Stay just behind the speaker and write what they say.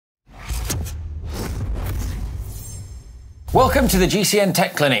Welcome to the GCN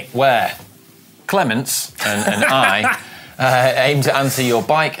Tech Clinic, where Clements and I aim to answer your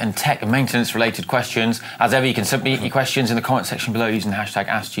bike and tech and maintenance related questions. As ever, you can submit your questions in the comment section below using the hashtag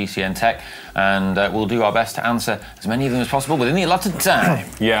askgcntech, and we'll do our best to answer as many of them as possible within the allotted time.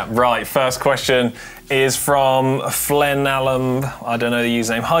 Yeah, right. First question is from Flenalum. I don't know the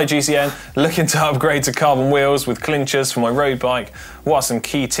username. Hi GCN, looking to upgrade to carbon wheels with clinchers for my road bike. What are some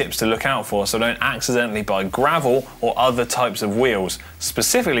key tips to look out for so I don't accidentally buy gravel or other types of wheels?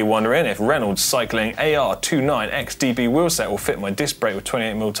 Specifically wondering if Reynolds Cycling AR29 XDB wheel set will fit my disc brake with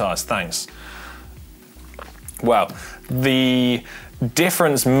 28mm tyres. Thanks. Well, the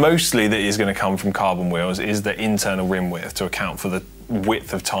difference mostly that is going to come from carbon wheels is the internal rim width to account for the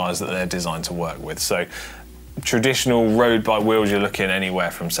width of tyres that they're designed to work with. So traditional road bike wheels, you're looking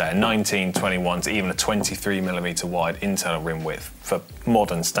anywhere from say a 19, 21 to even a 23mm wide internal rim width for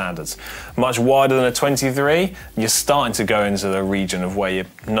modern standards. Much wider than a 23, you're starting to go into the region of where you're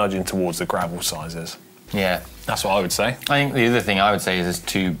nudging towards the gravel sizes. Yeah. That's what I would say. I think the other thing I would say is there's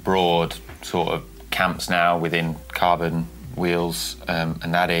two broad sort of camps now within carbon wheels,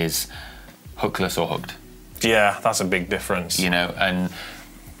 and that is hookless or hooked. Yeah, that's a big difference. You know, and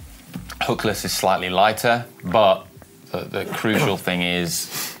hookless is slightly lighter, but the crucial thing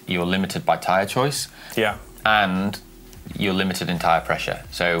is you're limited by tyre choice. Yeah. And you're limited in tyre pressure.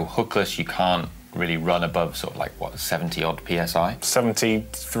 So hookless, you can't really run above sort of like, what, 70 odd PSI?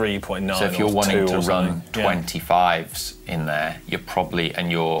 73.9. So if you're wanting to run 25s in there, you're probably,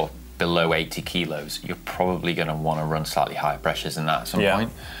 and you're below 80 kilos, you're probably going to want to run slightly higher pressures than that at some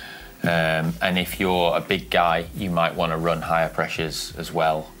point. And if you're a big guy, you might want to run higher pressures as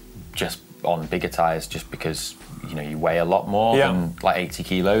well, just on bigger tyres, just because, you know, you weigh a lot more than like 80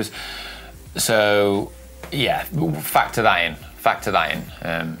 kilos. So yeah, factor that in,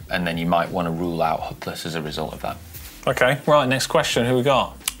 and then you might want to rule out hookless as a result of that. Okay, right, next question, who we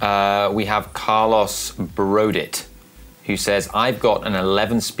got? We have Carlos Brodit, who says, I've got an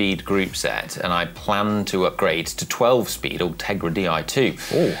 11-speed group set and I plan to upgrade to 12-speed Ultegra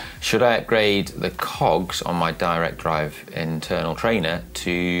Di2. Ooh. Should I upgrade the cogs on my direct drive internal trainer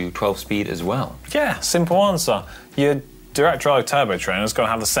to 12-speed as well? Yeah, simple answer. Your direct drive turbo trainer is going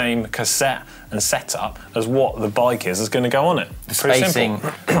to have the same cassette and setup as what the bike is going to go on it. The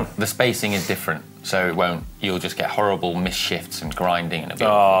spacing is different, so it won't. You'll just get horrible misshifts and grinding and a bit.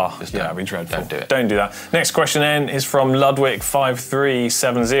 Just that'd be dreadful. Don't do it. Don't do that. Next question then is from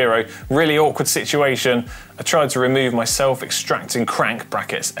Ludwig5370. Really awkward situation. I tried to remove my self-extracting crank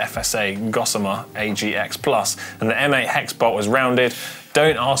brackets FSA Gossamer AGX Plus, and the M8 hex bolt was rounded.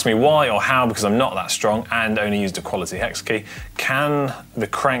 Don't ask me why or how, because I'm not that strong and only used a quality hex key. Can the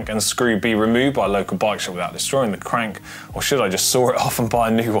crank and screw be removed by a local bike shop without destroying the crank, or should I just saw it off and buy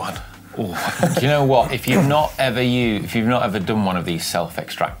a new one? Do you know what? If you've not ever done one of these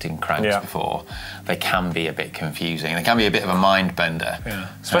self-extracting cranks before, they can be a bit confusing. They can be a bit of a mind bender. Yeah.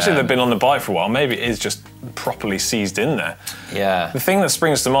 Especially if they've been on the bike for a while. Maybe it is just properly seized in there. Yeah. The thing that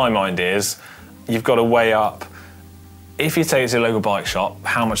springs to my mind is you've got to weigh up, if you take it to a local bike shop,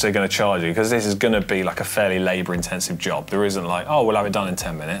 how much they're going to charge you, because this is going to be like a fairly labour-intensive job. There isn't like, oh, we'll have it done in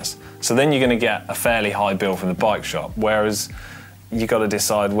 10 minutes. So then you're going to get a fairly high bill from the bike shop, whereas you got to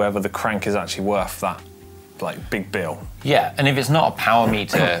decide whether the crank is actually worth that, like, big bill. Yeah, and if it's not a power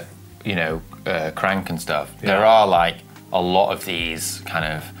meter, you know, crank and stuff, there are like a lot of these kind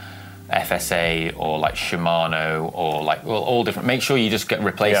of FSA or like Shimano or like, well, all different. Make sure you just get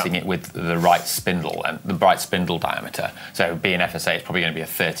replacing it with the right spindle and the right spindle diameter. So being FSA, it's probably going to be a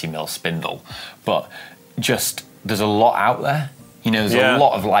 30mm spindle, but just there's a lot out there. You know, there's a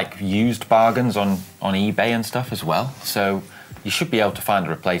lot of like used bargains on eBay and stuff as well. So you should be able to find a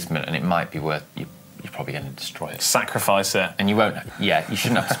replacement, and it might be worth you're probably going to destroy it. Sacrifice it. And you won't, you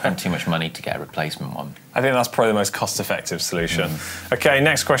shouldn't have to spend too much money to get a replacement one. I think that's probably the most cost-effective solution. Okay,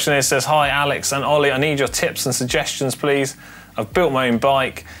 next question is, says, hi Alex and Ollie, I need your tips and suggestions, please. I've built my own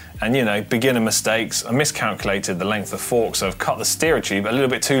bike and, you know, beginner mistakes. I miscalculated the length of the fork, so I've cut the steerer tube a little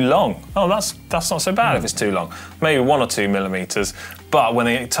bit too long. Oh, that's not so bad if it's too long. Maybe 1 or 2 millimeters. But when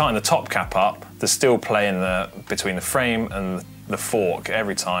they tighten the top cap up, there's still play in between the frame and the fork.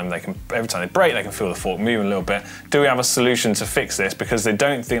 Every time they brake, they can feel the fork moving a little bit. Do we have a solution to fix this? Because they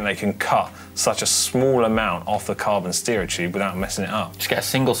don't think they can cut such a small amount off the carbon steerer tube without messing it up. Just get a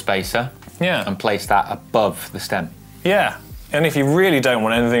single spacer and place that above the stem. Yeah. And if you really don't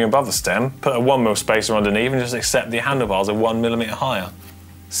want anything above the stem, put a 1mm spacer underneath and just accept the handlebars are 1mm higher.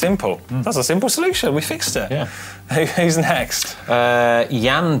 Simple. That's a simple solution. We fixed it. Yeah. Who's next?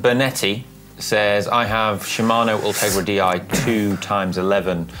 Jan Bernetti says, I have Shimano Ultegra Di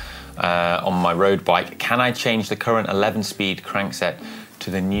 2x11 on my road bike. Can I change the current 11-speed crankset to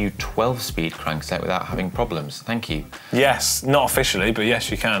the new 12-speed crankset without having problems? Thank you. Yes, not officially, but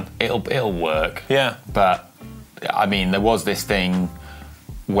yes, you can. It'll work. Yeah. But, I mean, there was this thing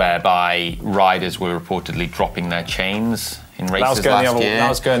whereby riders were reportedly dropping their chains in races last year. That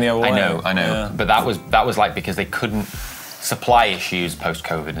was going the other way. I know. Yeah. But that was like because they couldn't, supply issues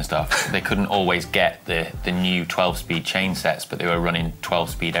post-COVID and stuff. They couldn't always get the new 12-speed chain sets, but they were running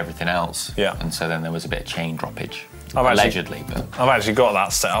 12-speed everything else. Yeah. And so then there was a bit of chain droppage. Allegedly. I've actually got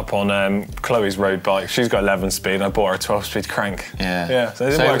that set up on Chloe's road bike. She's got 11-speed, and I bought her a 12-speed crank. Yeah. So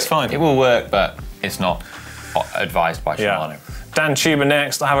it works fine. It will work, but it's not advised by Shimano. Dan Tuber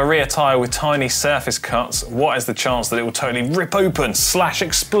next. I have a rear tyre with tiny surface cuts. What is the chance that it will totally rip open /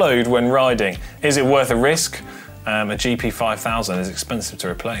 explode when riding? Is it worth a risk? A GP5000 is expensive to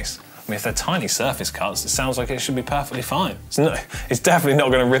replace. I mean, if they're tiny surface cuts, it sounds like it should be perfectly fine. It's definitely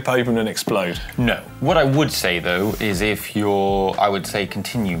not going to rip open and explode. No. What I would say, though, is I would say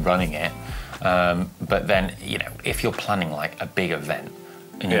continue running it. But then, if you're planning like a big event,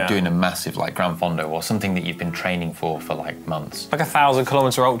 and you're doing a massive like Gran Fondo or something that you've been training for like months. Like a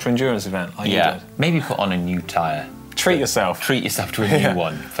 1,000-kilometre ultra endurance event. Like you did. Maybe put on a new tyre. Treat yourself to a new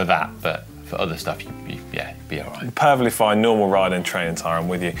one for that, but for other stuff, you'd be all right. Perfectly fine, normal ride and training tyre, I'm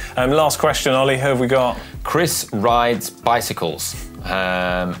with you. Last question, Ollie, who have we got? Chris Rides Bicycles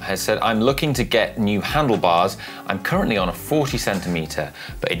has said, I'm looking to get new handlebars. I'm currently on a 40 centimetre,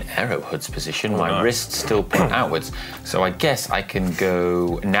 but in Aero Hood's position, my wrists still point outwards. So I guess I can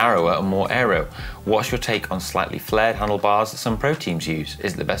go narrower and more Aero. What's your take on slightly flared handlebars that some pro teams use?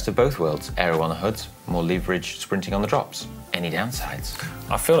 Is it the best of both worlds? Aero on the hoods, more leverage sprinting on the drops. Any downsides?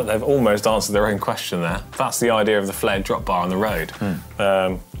 I feel like they've almost answered their own question there. That's the idea of the flared drop bar on the road.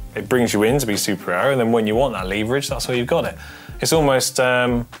 It brings you in to be super aero, and then when you want that leverage, that's where you've got it. It's almost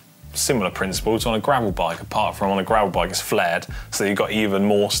similar principle to on a gravel bike, apart from on a gravel bike it's flared, so you've got even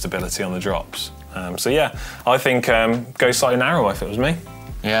more stability on the drops. So yeah, I think go slightly narrow if it was me.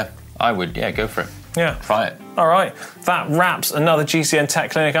 Yeah, I would, go for it. Yeah. Try it. All right, that wraps another GCN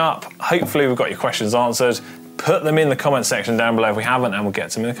Tech Clinic up. Hopefully we've got your questions answered. Put them in the comment section down below if we haven't, and we'll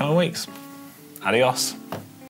get to them in the coming weeks. Adios.